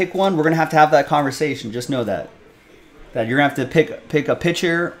got to pick one, we're going to have that conversation. Just know that you're going to have to pick a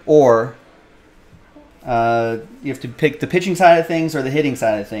pitcher, or you have to pick the pitching side of things or the hitting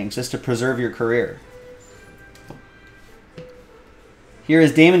side of things, just to preserve your career. Here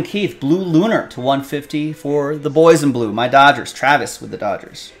is Damon Keith, Blue Lunar to 150 for the boys in blue. My Dodgers. Travis with the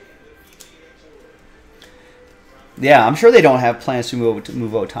Dodgers. Yeah, I'm sure they don't have plans to move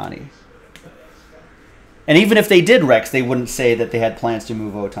Ohtani. And even if they did, Rex, they wouldn't say that they had plans to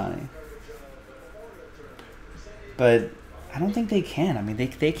move Ohtani. But I don't think they can. I mean,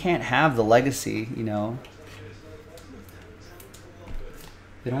 they can't have the legacy, you know.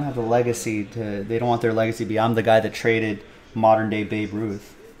 They don't have the legacy to... They don't want their legacy to be, I'm the guy that traded modern-day Babe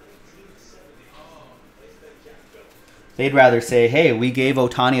Ruth. They'd rather say, hey, we gave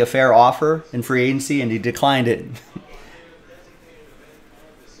Ohtani a fair offer in free agency and he declined it.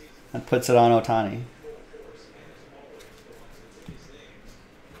 That puts it on Ohtani.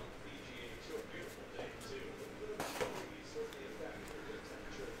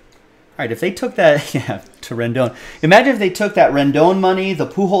 All right, if they took that, yeah, to Rendon. Imagine if they took that Rendon money, the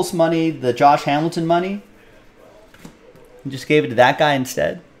Pujols money, the Josh Hamilton money, and just gave it to that guy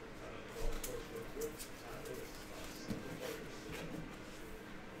instead.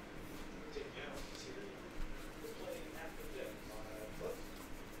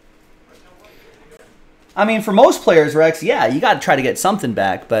 I mean, for most players, Rex, yeah, you got to try to get something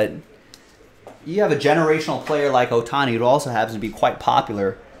back, but you have a generational player like Ohtani who also happens to be quite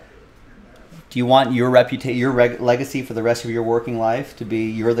popular. Do you want your legacy for the rest of your working life to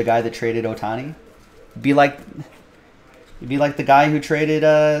be you're the guy that traded Ohtani? Be like the guy who traded.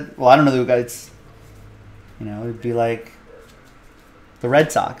 Well, I don't know the guy. It's, you know, it'd be like the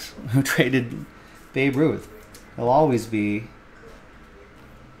Red Sox who traded Babe Ruth. They'll always be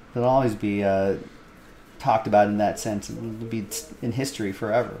talked about in that sense. It'll be in history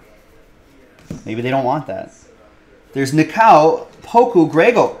forever. Maybe they don't want that. There's Nikao Poku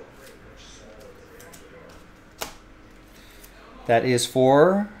Grego. That is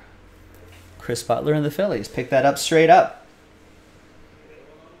for Chris Butler and the Phillies. Pick that up straight up.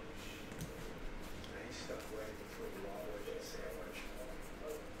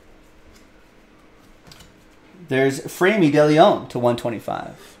 There's Framey De Leon to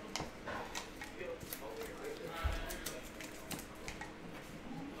 125.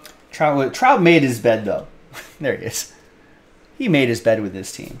 Trout made his bed, though. There he is. He made his bed with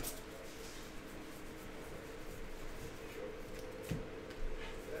this team.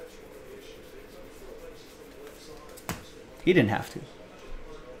 He didn't have to.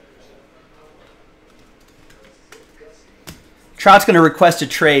 Trout's going to request a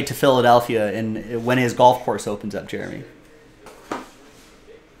trade to Philadelphia when his golf course opens up, Jeremy.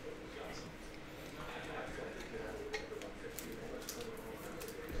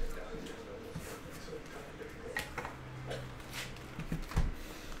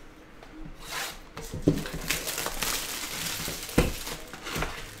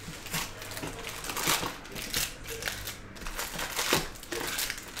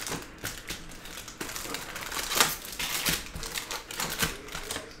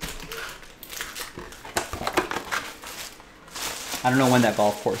 I don't know when that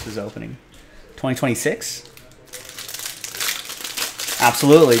golf course is opening. 2026?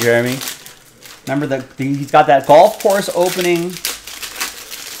 Absolutely, Jeremy. Remember that he's got that golf course opening.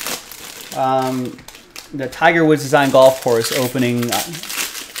 The Tiger Woods design golf course opening.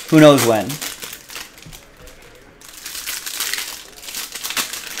 Who knows when?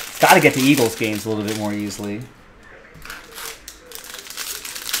 Got to get to Eagles games a little bit more easily.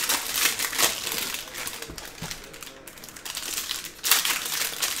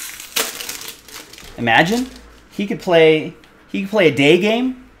 Imagine he could play a day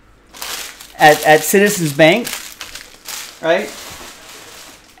game at Citizens Bank, right?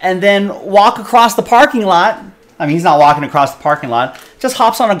 And then walk across the parking lot. I mean, he's not walking across the parking lot. Just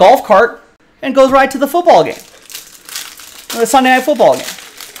hops on a golf cart and goes right to the football game. The Sunday night football game.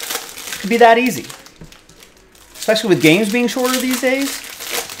 Could be that easy. Especially with games being shorter these days.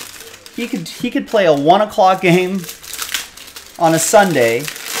 He could play a 1 o'clock game on a Sunday.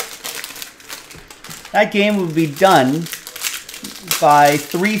 That game would be done by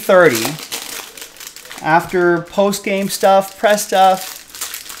 3:30 after post-game stuff, press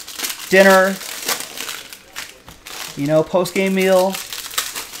stuff, dinner, you know, post-game meal.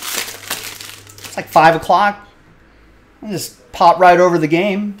 It's like 5 o'clock. I'll just pop right over the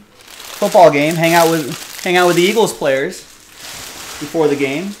game, football game, hang out with the Eagles players before the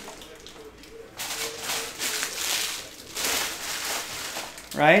game.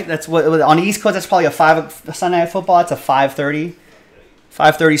 right? That's what on the East Coast. That's probably a Sunday Night Football. That's a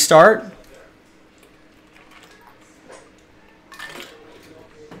 5:30 start.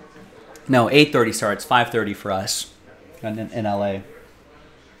 No, 8:30 starts. 5:30 for us in LA.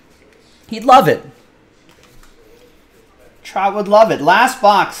 He'd love it. Trout would love it. Last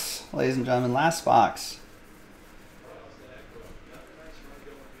box, ladies and gentlemen. Last box.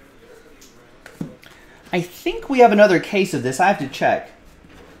 I think we have another case of this. I have to check.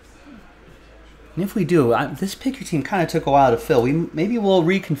 And if we do, this pick your team kind of took a while to fill. Maybe we'll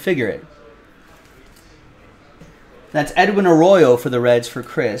reconfigure it. That's Edwin Arroyo for the Reds for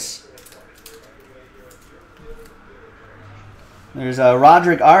Chris. There's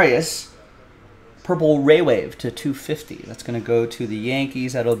Roderick Arias. Purple Ray Wave to 250. That's going to go to the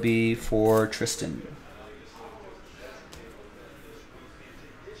Yankees. That'll be for Tristan.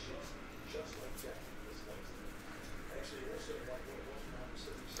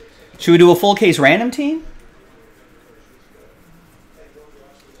 Should we do a full case random team?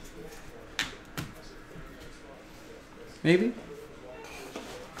 Maybe.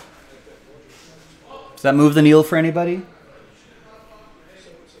 Does that move the needle for anybody?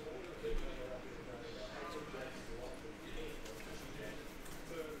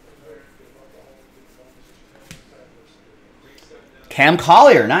 Cam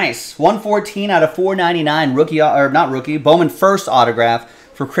Collier, nice. 114 out of 499 rookie, or not rookie, Bowman first autograph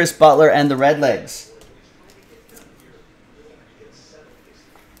for Chris Butler and the Redlegs.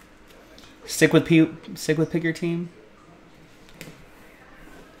 Stick with pick your team.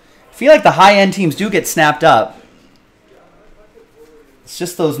 I feel like the high-end teams do get snapped up. It's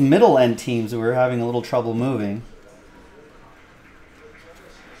just those middle-end teams that we're having a little trouble moving.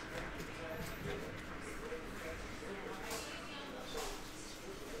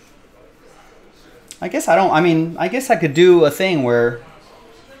 I guess I could do a thing where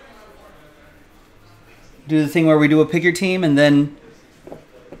we do a pick your team and then,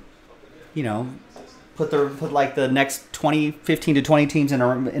 you know, put like the next 15 to 20 teams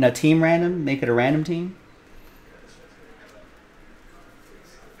in a team random, make it a random team.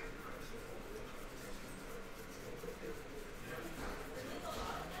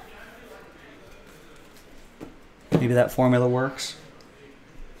 Maybe that formula works.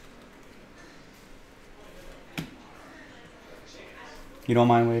 You don't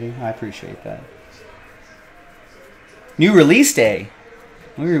mind waiting? I appreciate that. New release day.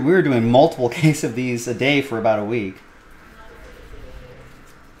 We were doing multiple cases of these a day for about a week.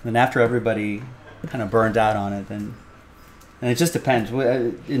 And after everybody kind of burned out on it, and it just depends.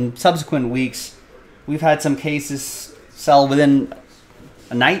 In subsequent weeks, we've had some cases sell within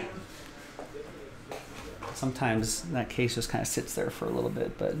a night. Sometimes that case just kind of sits there for a little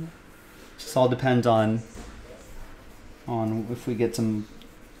bit, but it just all depends on if we get some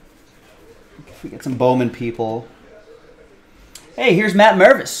Bowman people. Hey, here's Matt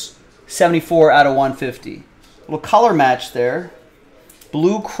Mervis, 74 out of 150. Little color match there.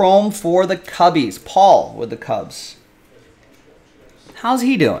 Blue chrome for the Cubbies. Paul with the Cubs. How's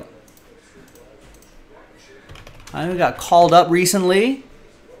he doing? I know he got called up recently.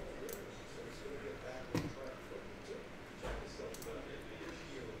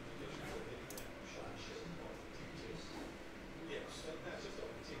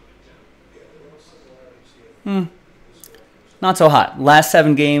 Not so hot. Last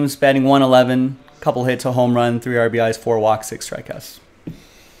 7 games, batting 111, couple hits, a home run, 3 RBIs, 4 walks, 6 strikeouts.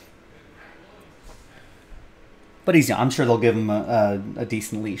 But he's young. I'm sure they'll give him a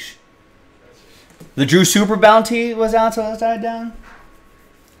decent leash. The Drew Super Bounty was out, so it died down.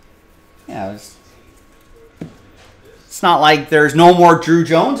 Yeah, it's not like there's no more Drew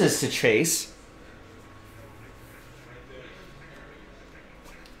Joneses to chase.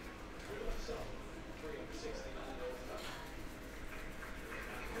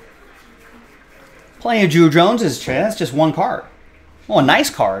 Plenty of Drew Joneses, Trey. That's just one card. Well, a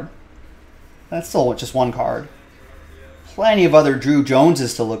nice card. That's still just one card. Plenty of other Drew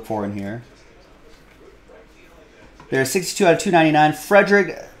Joneses to look for in here. There's 62 out of 299.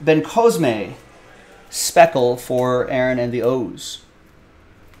 Frederick Bencosme. Speckle for Aaron and the O's.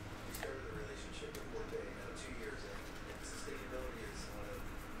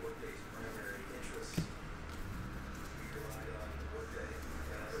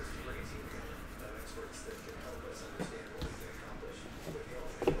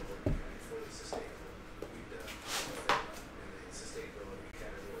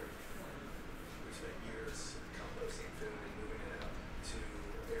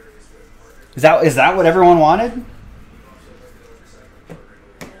 Is that what everyone wanted?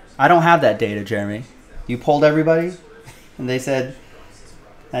 I don't have that data, Jeremy. You polled everybody, and they said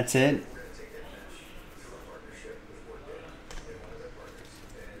That's it.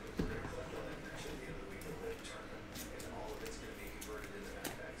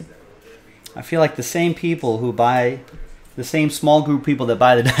 I feel like the same people who buy, the same small group of people that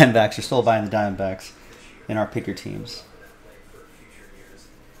buy the Diamondbacks are still buying the Diamondbacks in our picker teams.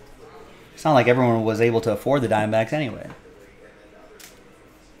 It's not like everyone was able to afford the Diamondbacks anyway.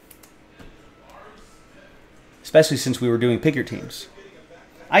 Especially since we were doing picker teams.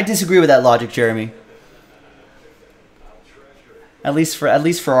 I disagree with that logic, Jeremy. At least for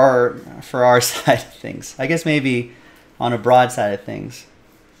our side of things. I guess maybe on a broad side of things.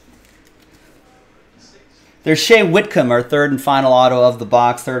 There's Shea Whitcomb, our third and final auto of the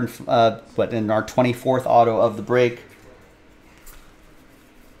box, in our 24th auto of the break.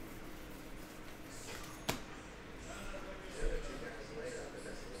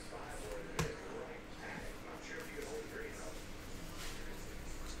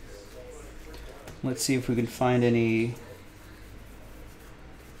 Let's see if we can find any.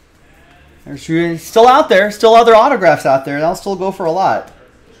 There's still out there, still other autographs out there. They'll still go for a lot.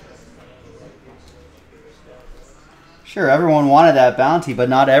 Sure, everyone wanted that bounty, but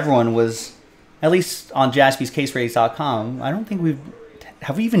not everyone was, at least on JaspysCaseBreaks.com. I don't think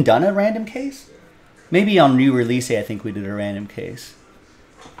have we even done a random case? Maybe on new release day, I think we did a random case.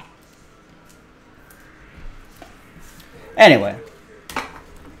 Anyway.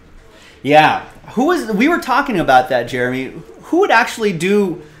 Yeah. We were talking about that, Jeremy. Who would actually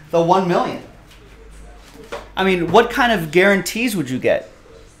do the 1 million? I mean, what kind of guarantees would you get?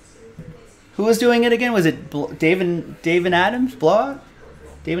 Who was doing it again? Was it David Adams? Blowout?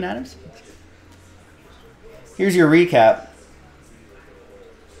 David Adams? Here's your recap.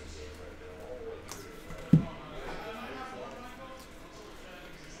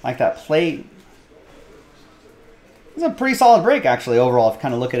 Like that plate. It's a pretty solid break, actually, overall, if you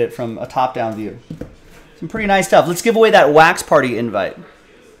kind of look at it from a top-down view. Some pretty nice stuff. Let's give away that Wax Party invite. All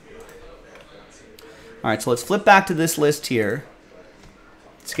right, so let's flip back to this list here.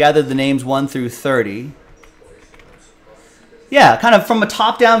 Let's gather the names 1 through 30. Yeah, kind of from a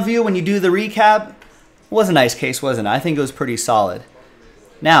top-down view, when you do the recap, it was a nice case, wasn't it? I think it was pretty solid.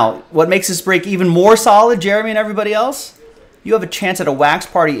 Now, what makes this break even more solid, Jeremy and everybody else? You have a chance at a Wax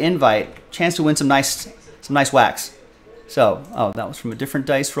Party invite, chance to win some nice wax. So, oh, that was from a different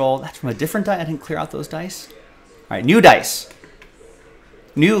dice roll. That's from a different dice. I didn't clear out those dice. All right, new dice.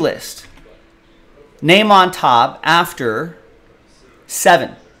 New list. Name on top after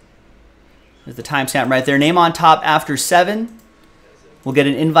 7. There's the timestamp right there. Name on top after 7. We'll get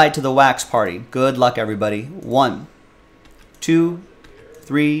an invite to the Wax Party. Good luck, everybody. 1, 2,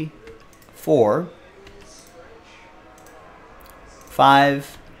 3, 4,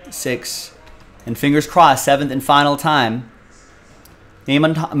 5, 6, and fingers crossed, 7th and final time.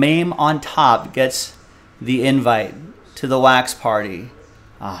 Name on top gets the invite to the Wax Party.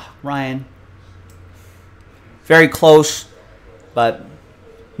 Ah, Ryan. Very close, but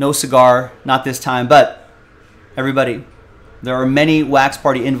no cigar, not this time. But everybody, there are many Wax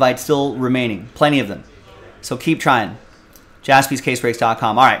Party invites still remaining. Plenty of them. So keep trying.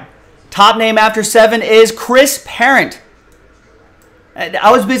 JaspysCaseBreaks.com. All right. Top name after 7 is Chris Parent.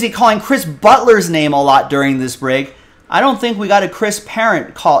 I was busy calling Chris Butler's name a lot during this break. I don't think we got a Chris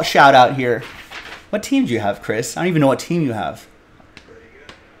Parent shout out here. What team do you have, Chris? I don't even know what team you have.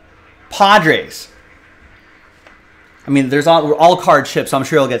 Padres. I mean, there's all card chips, so I'm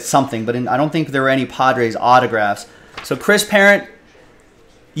sure he'll get something, but I don't think there were any Padres autographs. So Chris Parent,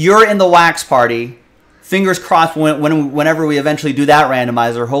 you're in the Wax Party. Fingers crossed whenever we eventually do that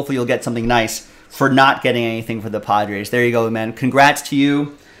randomizer, hopefully you'll get something nice for not getting anything for the Padres. There you go, man. Congrats to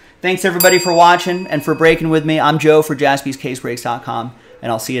you. Thanks, everybody, for watching and for breaking with me. I'm Joe for JaspysCaseBreaks.com,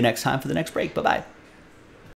 and I'll see you next time for the next break. Bye-bye.